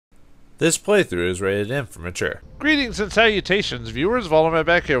This playthrough is rated M for mature. Greetings and salutations, viewers. Vauldemare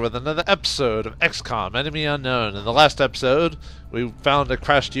back here with another episode of XCOM, Enemy Unknown. In the last episode, we found a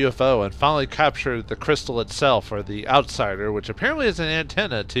crashed UFO and finally captured the crystal itself, or the outsider, which apparently is an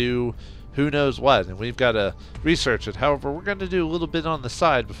antenna to who knows what, and we've got to research it. However, we're going to do a little bit on the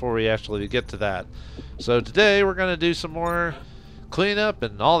side before we actually get to that. So today, we're going to do some more cleanup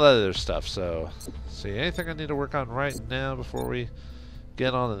and all that other stuff. So, see, anything I need to work on right now before we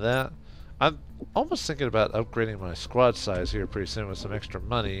get on to that? I'm almost thinking about upgrading my squad size here pretty soon with some extra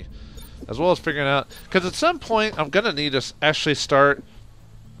money, as well as figuring out, because at some point I'm going to need to actually start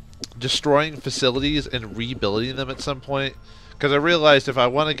destroying facilities and rebuilding them at some point, because I realized if I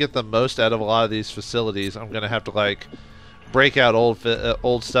want to get the most out of a lot of these facilities, I'm going to have to like break out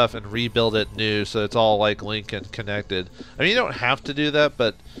old stuff and rebuild it new, so it's all like linked and connected. I mean, you don't have to do that,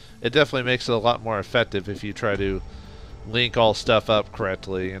 but it definitely makes it a lot more effective if you try to link all stuff up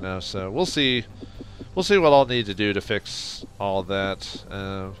correctly, you know. So we'll see what I'll need to do to fix all that,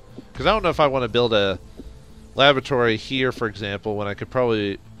 because I don't know if I want to build a laboratory here, for example, when I could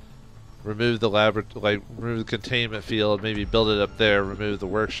probably remove the remove the containment field, maybe build it up there, remove the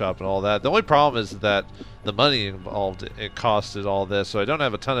workshop and all that. The only problem is that the money involved, it costed all this, so I don't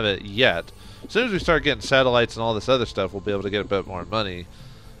have a ton of it yet. As soon as we start getting satellites and all this other stuff, we'll be able to get a bit more money.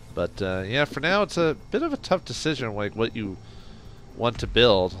 But yeah, for now it's a bit of a tough decision, like what you want to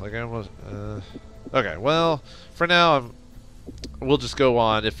build. Like I almost, okay, well, for now we'll just go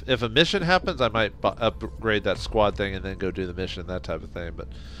on. If a mission happens, I might upgrade that squad thing and then go do the mission, that type of thing. But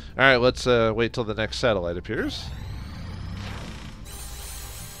all right, let's wait till the next satellite appears.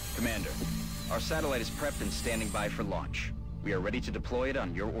 Commander, our satellite is prepped and standing by for launch. We are ready to deploy it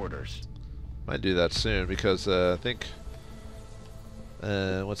on your orders. Might do that soon because I think.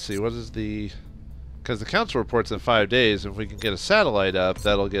 Let's see, what is the... Because the council reports in 5 days, if we can get a satellite up,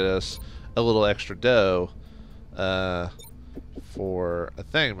 that'll get us a little extra dough for a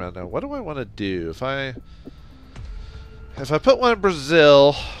thing. Now, what do I want to do? If I put one in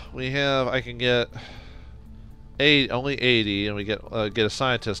Brazil, I can get only 80, and we get a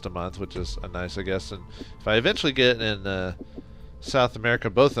scientist a month, which is nice, I guess. And if I eventually get in South America,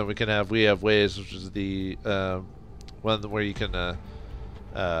 both of them, we have ways, which is the one where you can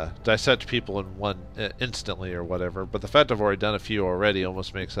dissect people in one instantly or whatever. But the fact I've already done a few already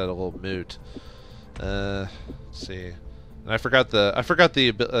almost makes that a little moot. Let's see, and I forgot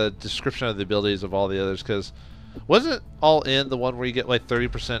the description of the abilities of all the others, because wasn't all in the one where you get like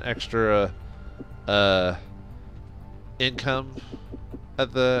 30% extra income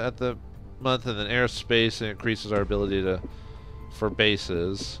at the month, and then aerospace, and increases our ability for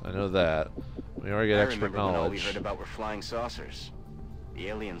bases. I know that we already get expert knowledge. All we heard about were flying saucers. The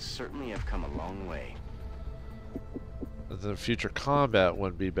aliens certainly have come a long way. The future combat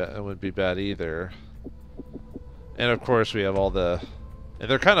wouldn't be bad either. And of course we have all the, and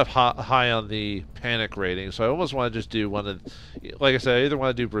they're kind of high on the panic rating, so I almost want to just do one of, like I said, I either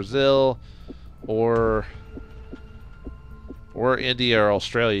want to do Brazil or India or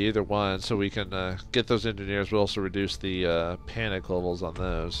Australia, either one, so we can get those engineers. We'll also reduce the panic levels on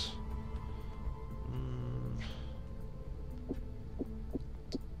those.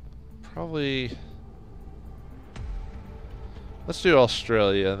 Probably let's do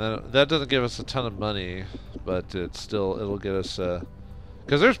Australia, and that doesn't give us a ton of money, but it'll get us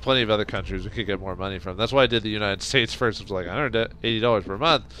because there's plenty of other countries we could get more money from. That's why I did the United States first. It was like $180 per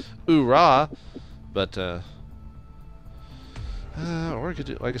month, hoorah! But or we could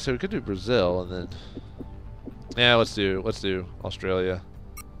do, like I said, we could do Brazil, and then yeah, let's do Australia.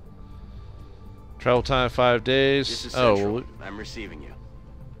 Travel time 5 days. This is Central. Well, I'm receiving you.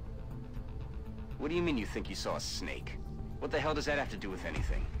 What do you mean you think you saw a snake? What the hell does that have to do with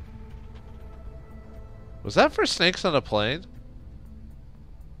anything? Was that for snakes on a plane?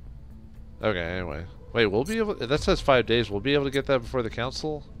 Okay, anyway. Wait, we'll be able... That says 5 days. We'll be able to get that before the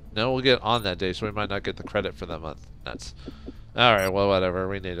council? No, we'll get on that day, so we might not get the credit for that month. That's... Alright, well, whatever.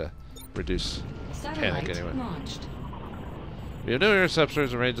 We need to reduce panic anyway. Launched. We have no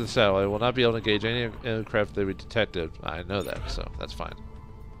interceptors in range of the satellite. We'll not be able to engage any aircraft that we detected. I know that, so that's fine.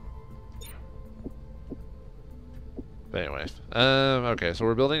 But anyway, okay, so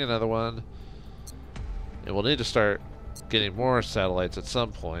we're building another one, and we'll need to start getting more satellites at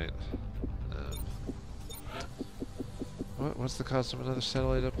some point. What's the cost of another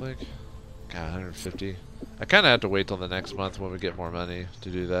satellite uplink? God, 150. I kind of have to wait till the next month when we get more money to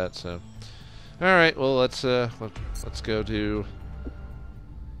do that. So, all right, well let's go to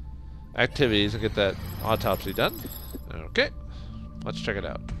activities and get that autopsy done. Okay, let's check it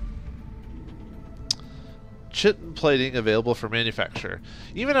out. chitin plating available for manufacture.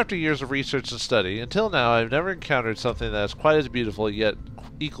 Even after years of research and study, until now I've never encountered something that is quite as beautiful yet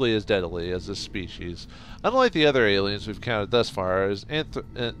equally as deadly as this species. Unlike the other aliens we've counted thus far, it is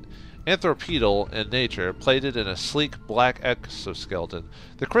anthropedal in nature, plated in a sleek black exoskeleton.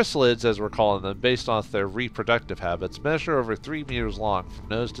 The chrysalids, as we're calling them, based off their reproductive habits, measure over 3 meters long from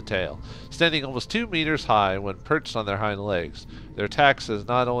nose to tail, standing almost 2 meters high when perched on their hind legs. Their attack is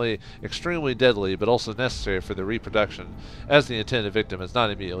not only extremely deadly, but also necessary for their reproduction, as the intended victim is not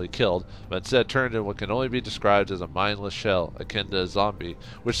immediately killed, but instead turned into what can only be described as a mindless shell, akin to a zombie,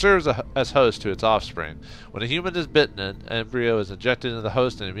 which serves as host to its offspring. When a human is bitten, an embryo is injected into the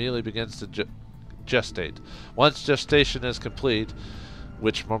host and immediately begins to gestate. Once gestation is complete,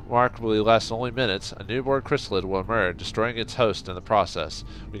 which remarkably lasts only minutes, a newborn chrysalid will emerge, destroying its host in the process.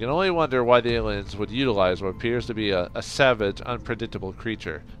 We can only wonder why the aliens would utilize what appears to be a savage, unpredictable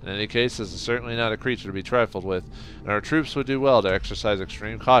creature. In any case, this is certainly not a creature to be trifled with, and our troops would do well to exercise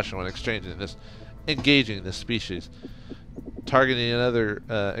extreme caution when engaging this species. Targeting another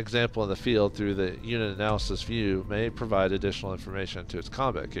example in the field through the unit analysis view may provide additional information to its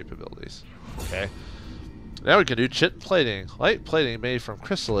combat capabilities. Okay. Now we can do chitin plating. Light plating made from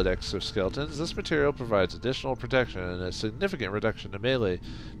chrysalid exoskeletons. This material provides additional protection and a significant reduction to melee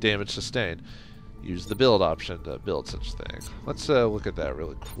damage sustained. Use the build option to build such a thing. Let's look at that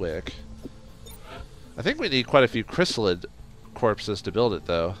really quick. I think we need quite a few chrysalid corpses to build it,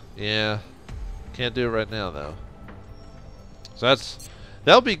 though. Yeah. Can't do it right now, though. So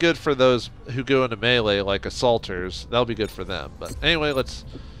that'll be good for those who go into melee, like assaulters. That'll be good for them. But anyway, let's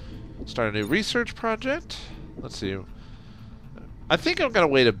start a new research project. Let's see. I think I'm gonna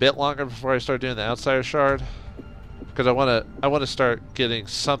wait a bit longer before I start doing the outsider shard, because I wanna start getting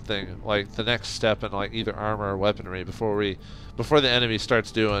something like the next step in like either armor or weaponry before the enemy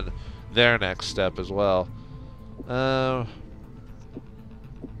starts doing their next step as well.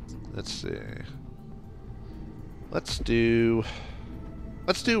 Let's see. Let's do.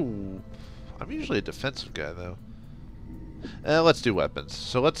 I'm usually a defensive guy though. Let's do weapons.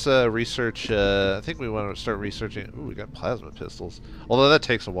 So let's research. I think we want to start researching. Ooh, we got plasma pistols. Although that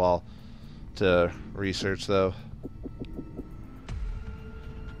takes a while to research, though.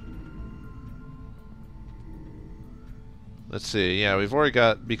 Let's see. Yeah, we've already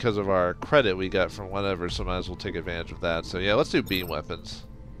got, because of our credit we got from whatever, so might as well take advantage of that. So yeah, let's do beam weapons.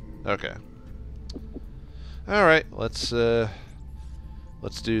 Okay. All right. Let's do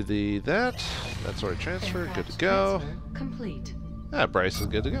that. That's our transfer. Good to go. Transfer complete. Ah, Bryce is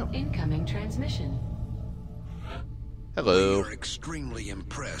good to go. Incoming transmission. Hello. We are extremely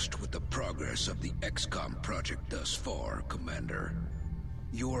impressed with the progress of the XCOM project thus far, Commander.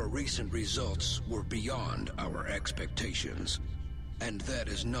 Your recent results were beyond our expectations, and that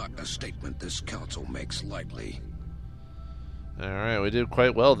is not a statement this council makes lightly. Alright, we did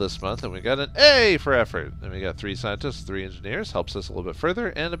quite well this month, and we got an A for effort. And we got 3 scientists, 3 engineers, helps us a little bit further,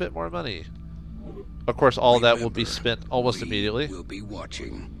 and a bit more money. Of course, all that will be spent almost immediately. We'll be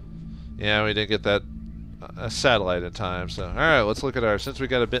watching. Yeah, we didn't get that satellite in time, so... Alright, let's look at our... Since we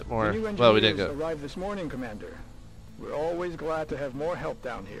got a bit more... Well, we didn't go... arrived this morning, Commander. We're always glad to have more help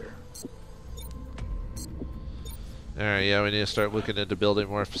down here. Alright, yeah, we need to start looking into building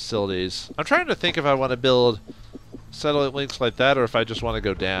more facilities. I'm trying to think if I want to build satellite links like that, or if I just want to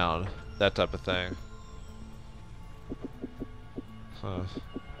go down. That type of thing. Huh.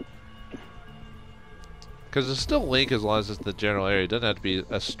 Because it's still link as long as it's the general area. It doesn't have to be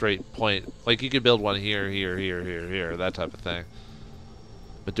a straight point. Like, you could build one here, here, here, here, here, that type of thing.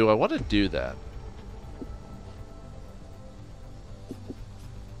 But do I want to do that?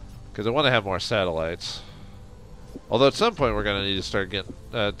 Because I want to have more satellites. Although at some point we're going to need to start getting,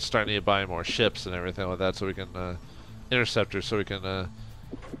 starting to buy more ships and everything like that, so we can, interceptors, so we can,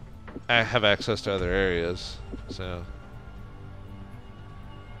 have access to other areas. So,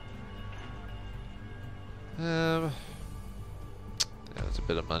 yeah, that's a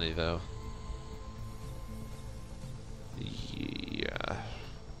bit of money though. Yeah.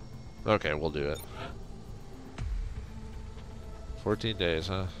 Okay, we'll do it. 14 days,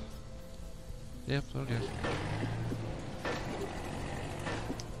 huh? Yep, okay.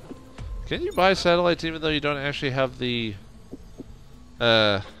 Can you buy satellites even though you don't actually have the,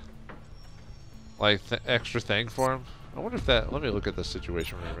 like, extra thing for them? I wonder if that... Let me look at the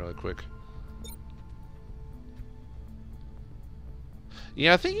situation really quick.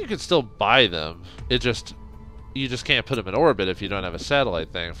 Yeah, I think you can still buy them. It just... You just can't put them in orbit if you don't have a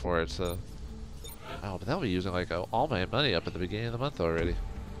satellite thing for it, so... Oh, but that'll be using, like, all my money up at the beginning of the month already.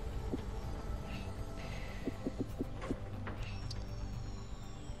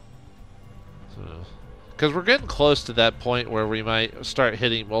 because we're getting close to that point where we might start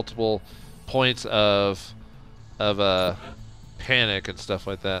hitting multiple points of panic and stuff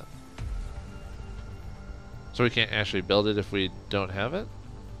like that. So we can't actually build it if we don't have it?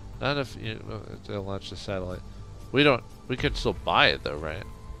 Not if you launch the satellite. We can still buy it though, right?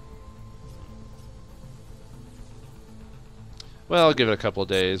 Well, I'll give it a couple of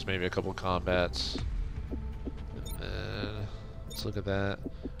days, maybe a couple of combats. And let's look at that.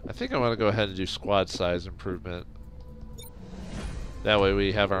 I think I want to go ahead and do squad size improvement. That way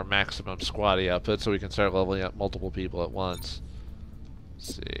we have our maximum squaddy output so we can start leveling up multiple people at once.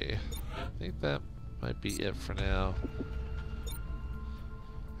 Let's see. I think that might be it for now.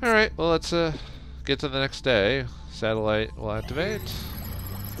 Alright, well let's get to the next day. Satellite will activate.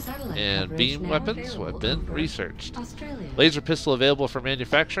 Satellite And coverage beam now weapons available have been over researched. Australia. Laser pistol available for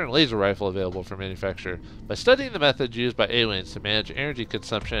manufacture and laser rifle available for manufacture. By studying the methods used by aliens to manage energy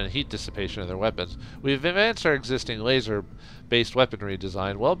consumption and heat dissipation of their weapons, we have advanced our existing laser-based weaponry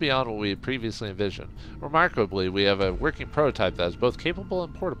design well beyond what we had previously envisioned. Remarkably, we have a working prototype that is both capable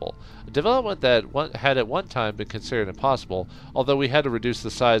and portable. A development that had at one time been considered impossible, although we had to reduce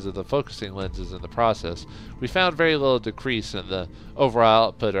the size of the focusing lenses in the process. We found very little decrease in the overall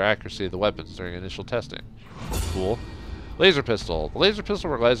output or accuracy of the weapons during initial testing. Cool. Laser pistol. The laser pistol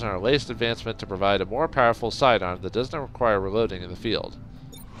relies on our latest advancement to provide a more powerful sidearm that does not require reloading in the field,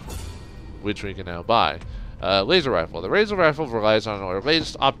 which we can now buy. Laser rifle. The laser rifle relies on our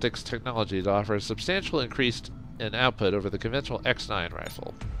latest optics technology to offer a substantial increase in output over the conventional X9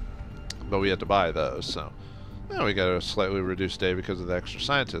 rifle. But we had to buy those, so we got a slightly reduced day because of the extra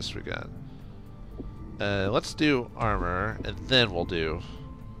scientists we got. Let's do armor, and then we'll do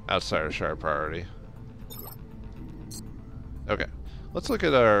outsider sharp priority. Okay, let's look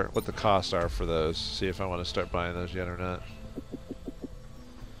at what the costs are for those. See if I want to start buying those yet or not.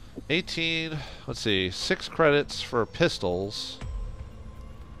 18. Let's see, 6 credits for pistols,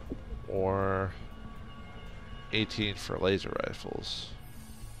 or 18 for laser rifles.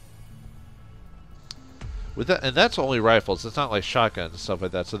 With that, and that's only rifles. It's not like shotguns and stuff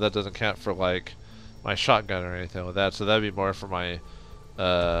like that. So that doesn't count for like my shotgun or anything like that. So that'd be more for my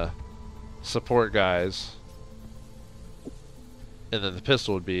support guys. And then the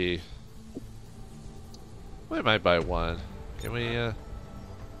pistol would be. We might buy one. Can we?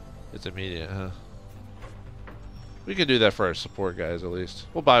 It's immediate, huh? We can do that for our support guys at least.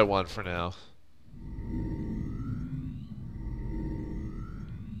 We'll buy one for now.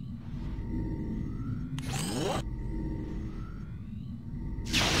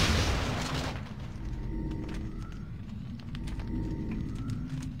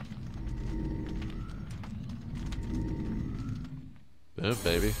 Boom,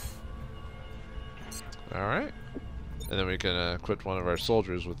 baby. Alright. And then we can equip one of our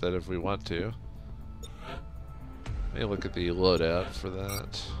soldiers with it if we want to. Let me look at the loadout for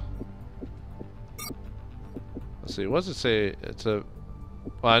that. Let's see, what does it say? It's a...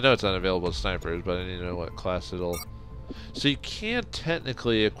 Well, I know it's unavailable to snipers, but I need to know what class it'll... So you can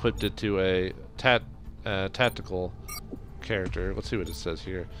technically equip it to a tactical character. Let's see what it says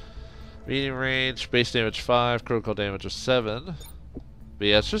here. Medium range, base damage 5, critical damage of 7. But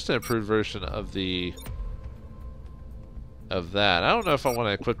yeah, it's just an improved version of that. I don't know if I want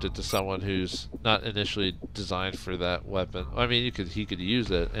to equip it to someone who's not initially designed for that weapon. I mean, he could use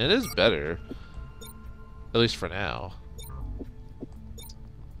it, and it is better, at least for now.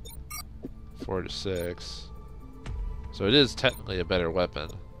 4 to 6. So it is technically a better weapon.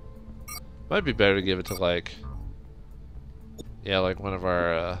 Might be better to give it to like one of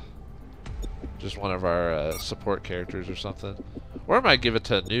our just one of our support characters or something. Or I might give it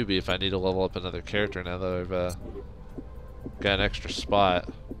to a newbie if I need to level up another character now that I've got an extra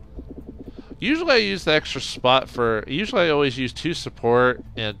spot. Usually I use the extra spot for... Usually I always use 2 support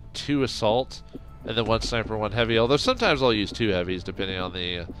and 2 assault, and then 1 sniper, 1 heavy. Although sometimes I'll use 2 heavies depending on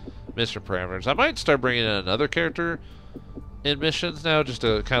the mission parameters. I might start bringing in another character in missions now just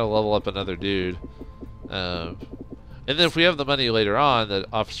to kind of level up another dude. And then if we have the money later on, the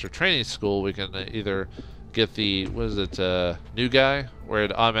officer training school, we can either get the, new guy, where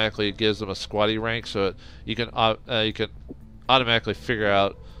it automatically gives them a squatty rank, so you can automatically figure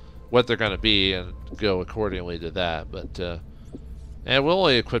out what they're going to be and go accordingly to that. But and we'll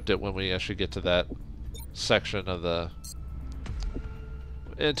only equip it when we actually get to that section of the,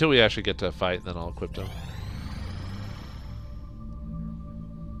 until we actually get to a fight, and then I'll equip them.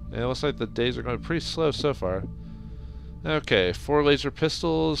 And it looks like the days are going pretty slow so far. Okay, 4 laser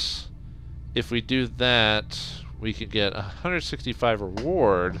pistols. If we do that, we can get 165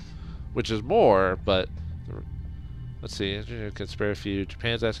 reward, which is more, but Let's see. Engineer can spare a few.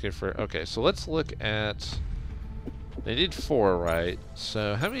 Japan's asking for... Okay, so let's look at... They need 4, right?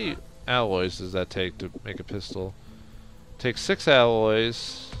 So how many alloys does that take to make a pistol? Takes 6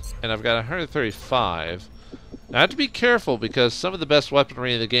 alloys, and I've got 135. Now I have to be careful because some of the best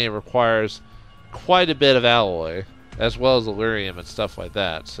weaponry in the game requires quite a bit of alloy, as well as Illyrium and stuff like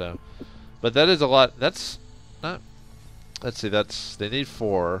that. So, but that is a lot. That's not... Let's see, that's... They need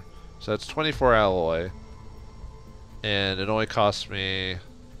 4, so that's 24 alloy. And it only costs me...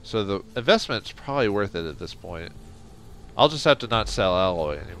 So the investment's probably worth it at this point. I'll just have to not sell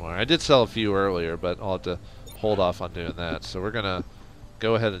alloy anymore. I did sell a few earlier, but I'll have to hold off on doing that. So we're going to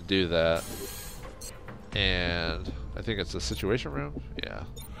go ahead and do that. And I think it's the situation room. Yeah.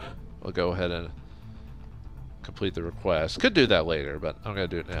 We'll go ahead and complete the request. Could do that later, but I'm going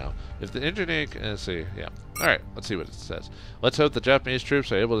to do it now. If the engineer can... Let's see. Yeah. Alright, let's see what it says. Let's hope the Japanese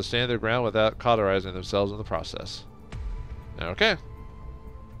troops are able to stand their ground without cauterizing themselves in the process. Okay.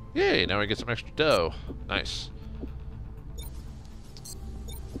 Yay, now we get some extra dough. Nice.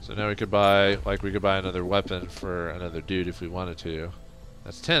 So now we could buy, like, we could buy another weapon for another dude if we wanted to.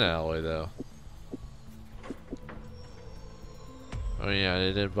 That's 10 alloy, though. Oh yeah,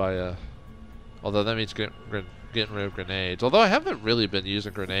 they did buy a... Although that means getting rid of grenades. Although I haven't really been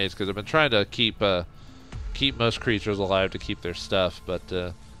using grenades because I've been trying to keep most creatures alive to keep their stuff. But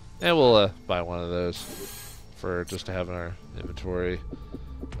yeah, we'll buy one of those for just to have in our inventory.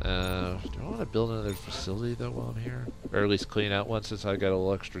 Do I want to build another facility though while I'm here, or at least clean out one since I got a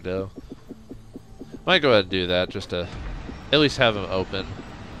little extra dough? Might go ahead and do that just to at least have them open.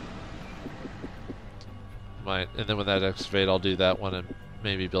 And then when that excavate, I'll do that one and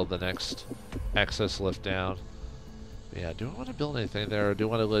maybe build the next access lift down. But yeah, do I want to build anything there, or do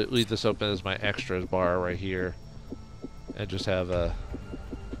I want to leave this open as my extras bar right here, and just have a...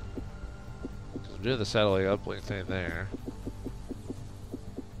 Cause I'm doing the satellite uplink thing there.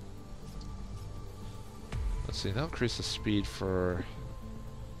 Let's see, that'll increase the speed for...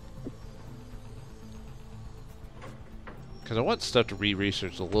 Because I want stuff to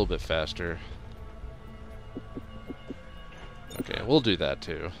re-research a little bit faster. Okay, we'll do that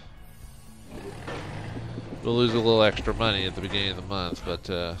too. We'll lose a little extra money at the beginning of the month,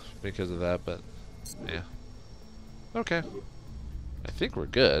 but because of that, but yeah. Okay. I think we're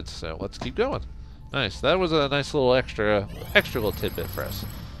good, so let's keep going. Nice. That was a nice little extra little tidbit for us.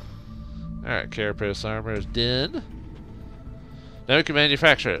 Alright, carapace armor is done. Now we can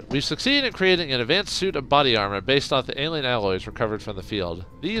manufacture it. We've succeeded in creating an advanced suit of body armor based on the alien alloys recovered from the field.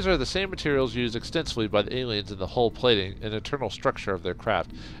 These are the same materials used extensively by the aliens in the hull plating and internal structure of their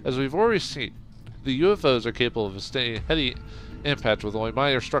craft. As we've already seen, the UFOs are capable of withstanding heavy impact with only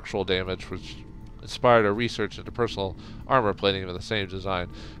minor structural damage, which inspired our research into personal armor plating of the same design.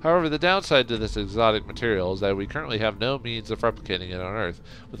 However, the downside to this exotic material is that we currently have no means of replicating it on Earth.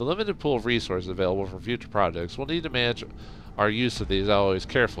 With a limited pool of resources available for future projects, we'll need to manage our use of these alloys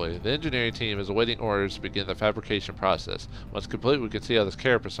carefully. The engineering team is awaiting orders to begin the fabrication process. Once complete, we can see how this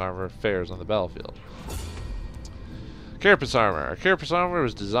carapace armor fares on the battlefield. Carapace armor. Our carapace armor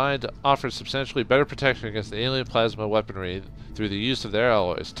was designed to offer substantially better protection against the alien plasma weaponry through the use of their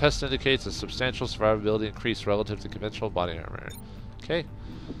alloys. Test indicates a substantial survivability increase relative to conventional body armor. Okay.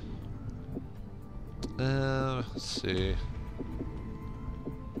 Let's see.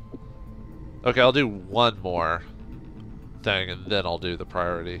 Okay, I'll do one more thing and then I'll do the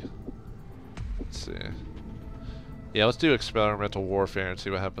priority. Let's see. Yeah, let's do experimental warfare and see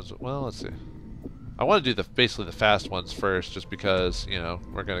what happens. Well, let's see. I want to do basically the fast ones first, just because, you know,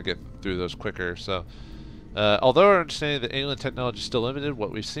 we're going to get through those quicker. So, although our understanding that alien technology is still limited,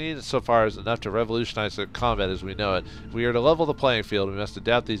 what we've seen so far is enough to revolutionize the combat as we know it. If we are to level the playing field, we must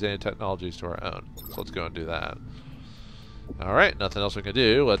adapt these alien technologies to our own. So let's go and do that. Alright, nothing else we can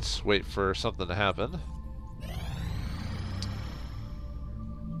do. Let's wait for something to happen.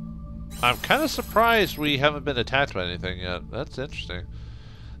 I'm kind of surprised we haven't been attacked by anything yet. That's interesting.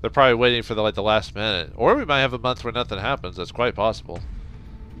 They're probably waiting for the last minute. Or we might have a month where nothing happens. That's quite possible.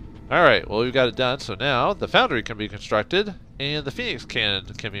 Alright, well we've got it done. So now the foundry can be constructed and the Phoenix cannon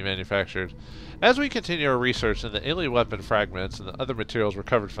can be manufactured. As we continue our research in the alien weapon fragments and the other materials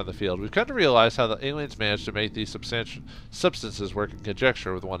recovered from the field, we've come to realize how the aliens managed to make these substances work in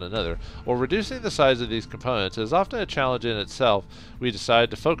conjecture with one another. While reducing the size of these components is often a challenge in itself, we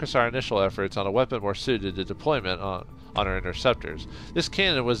decided to focus our initial efforts on a weapon more suited to deployment on on our interceptors. This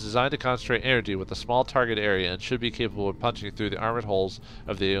cannon was designed to concentrate energy with a small target area and should be capable of punching through the armored hulls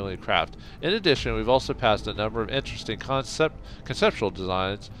of the alien craft. In addition, we've also passed a number of interesting conceptual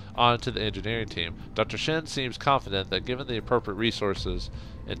designs on to the engineering team. Dr. Shen seems confident that given the appropriate resources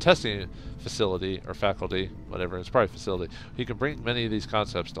and testing facility, or faculty, whatever, it's probably facility, he can bring many of these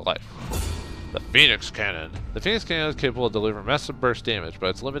concepts to life. The Phoenix Cannon. The Phoenix Cannon is capable of delivering massive burst damage, but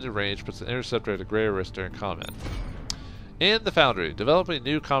its limited range puts the interceptor at a greater risk during combat. And the Foundry. Developing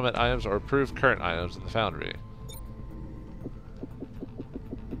new combat items or improve current items in the Foundry.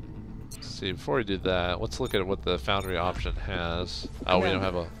 Let's see, before we do that, let's look at what the Foundry option has. Oh, we don't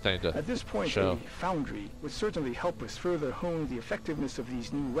have a thing to show. At this point, a Foundry would certainly help us further hone the effectiveness of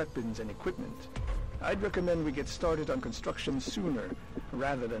these new weapons and equipment. I'd recommend we get started on construction sooner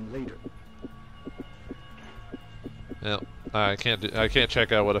rather than later. Yep. I can't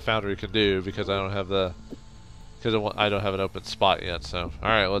check out what a Foundry can do because I don't have I don't have an open spot yet. So, all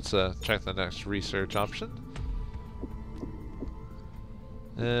right, let's check the next research option.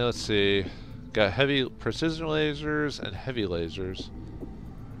 Let's see. Got heavy precision lasers and heavy lasers.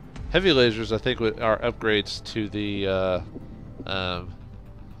 Heavy lasers, I think, are upgrades to the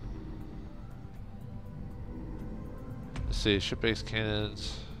let's see, ship-based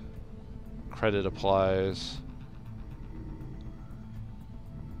cannons. Credit applies.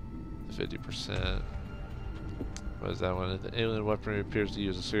 50%. What is that one? The alien weaponry appears to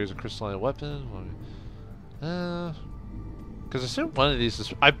use a series of crystalline weapons. Because I assume one of these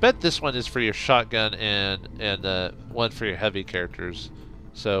is. I bet this one is for your shotgun and one for your heavy characters.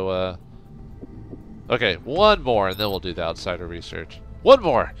 So, okay, one more, and then we'll do the outsider research. One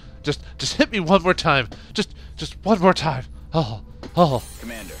more. Just hit me one more time. Just one more time. Oh.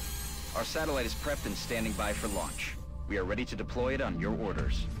 Commander, our satellite is prepped and standing by for launch. We are ready to deploy it on your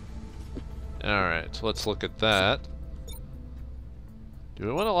orders. Alright, so let's look at that. Do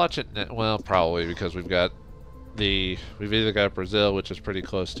we want to launch it now? Well, probably, because we've either got Brazil, which is pretty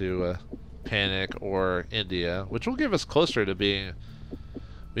close to Panic, or India, which will give us closer to being...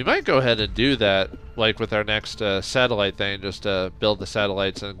 We might go ahead and do that, like with our next satellite thing, just build the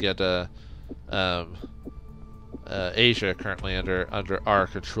satellites and get Asia currently under our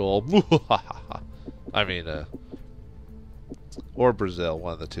control. I mean, or Brazil,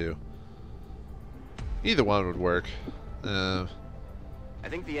 one of the two. Either one would work. I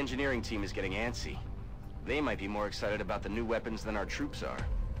think the engineering team is getting antsy. They might be more excited about the new weapons than our troops are.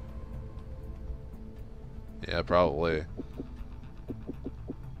 Yeah, probably.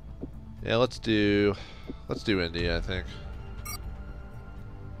 Yeah, let's do India, I think.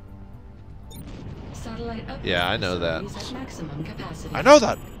 Satellite yeah, I know that. at maximum capacity. I know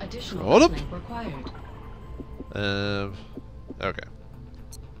that. Additional Hold up. uplink required. Okay.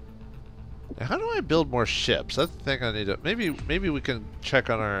 Now, how do I build more ships? That's the thing I need to... Maybe we can check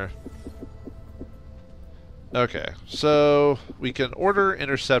on our... Okay, so we can order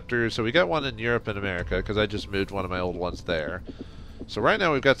interceptors. So we got one in Europe and America, because I just moved one of my old ones there. So right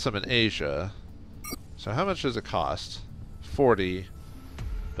now we've got some in Asia. So how much does it cost? 40.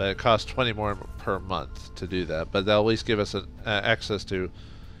 But it costs 20 more per month to do that. But that'll at least give us access to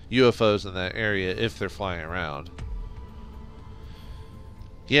UFOs in that area if they're flying around.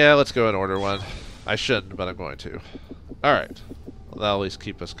 Yeah, let's go and order one. I shouldn't, but I'm going to. Alright. Well, that'll at least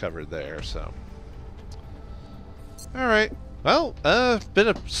keep us covered there, so. Alright. Well, been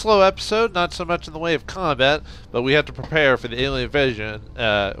a slow episode, not so much in the way of combat, but we have to prepare for the alien invasion,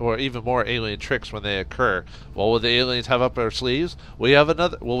 or even more alien tricks when they occur. What will the aliens have up our sleeves? We have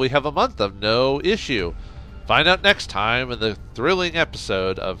a month of no issue. Find out next time in the thrilling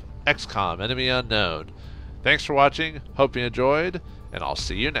episode of XCOM Enemy Unknown. Thanks for watching, hope you enjoyed, and I'll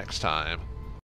see you next time.